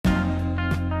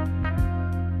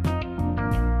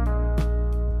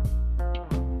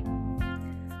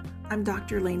I'm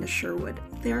Dr. Elena Sherwood,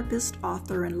 therapist,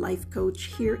 author, and life coach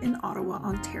here in Ottawa,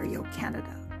 Ontario,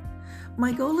 Canada.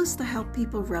 My goal is to help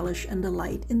people relish and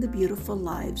delight in the beautiful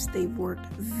lives they've worked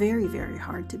very, very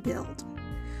hard to build.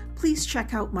 Please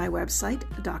check out my website,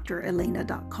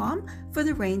 drelena.com, for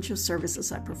the range of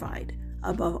services I provide.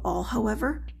 Above all,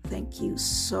 however, thank you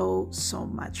so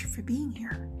much for being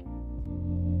here.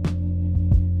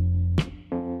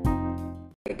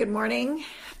 Good morning.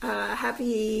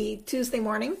 Happy Tuesday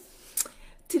morning.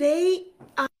 Today,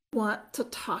 I want to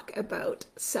talk about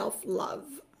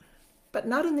self-love, but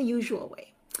not in the usual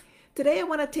way. Today, I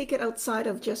want to take it outside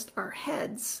of just our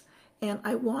heads, and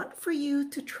I want for you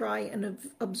to try and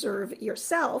observe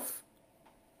yourself.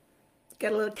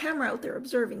 Get a little camera out there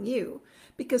observing you,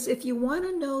 because if you want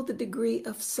to know the degree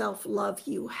of self-love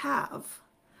you have,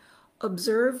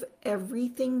 observe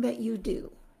everything that you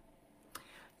do.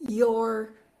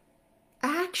 Your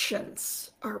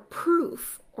actions are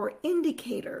proof or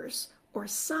indicators or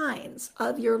signs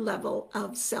of your level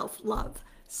of self-love.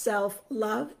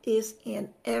 Self-love is in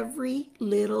every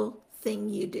little thing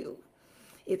you do.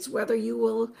 It's whether you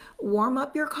will warm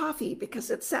up your coffee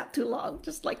because it sat too long,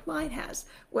 just like mine has.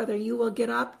 Whether you will get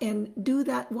up and do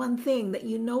that one thing that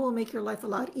you know will make your life a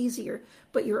lot easier,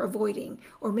 but you're avoiding.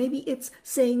 Or maybe it's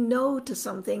saying no to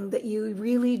something that you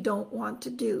really don't want to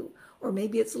do. Or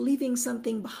maybe it's leaving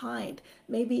something behind.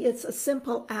 Maybe it's as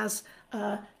simple as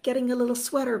getting a little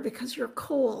sweater because you're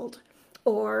cold.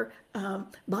 Or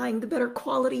buying the better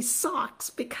quality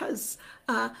socks because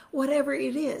whatever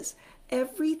it is.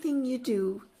 Everything you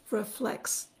do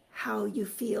reflects how you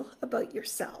feel about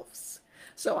yourselves.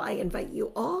 So I invite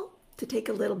you all to take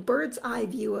a little bird's eye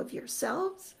view of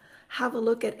yourselves, have a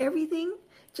look at everything,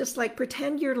 just like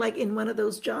pretend you're like in one of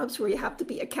those jobs where you have to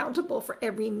be accountable for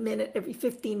every minute, every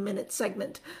 15-minute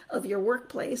segment of your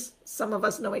workplace. Some of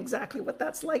us know exactly what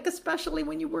that's like, especially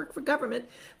when you work for government,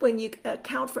 when you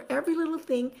account for every little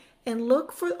thing and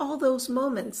look for all those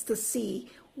moments to see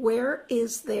where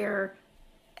is there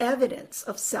evidence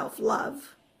of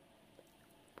self-love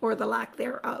or the lack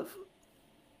thereof.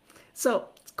 So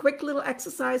quick little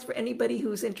exercise for anybody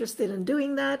who's interested in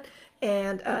doing that.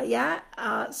 And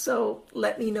so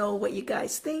let me know what you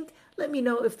guys think. Let me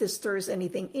know if this stirs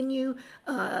anything in you.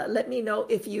 Let me know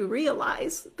if you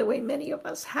realize, the way many of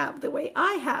us have, the way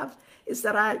I have, is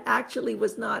that I actually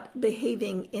was not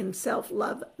behaving in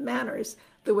self-love manners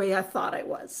the way I thought I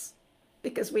was.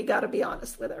 Because we got to be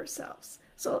honest with ourselves.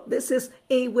 So this is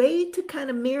a way to kind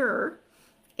of mirror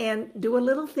and do a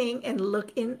little thing and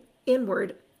look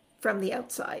inward from the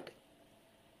outside.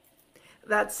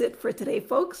 That's it for today,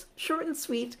 folks. Short and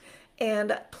sweet.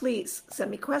 And please send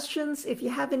me questions if you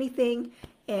have anything.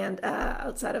 And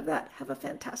outside of that, have a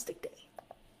fantastic day.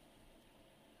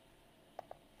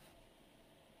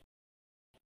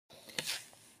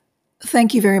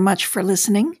 Thank you very much for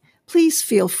listening. Please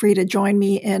feel free to join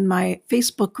me in my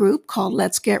Facebook group called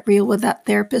Let's Get Real with That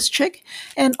Therapist Chick,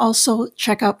 and also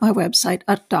check out my website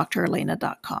at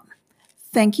drelena.com.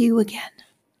 Thank you again.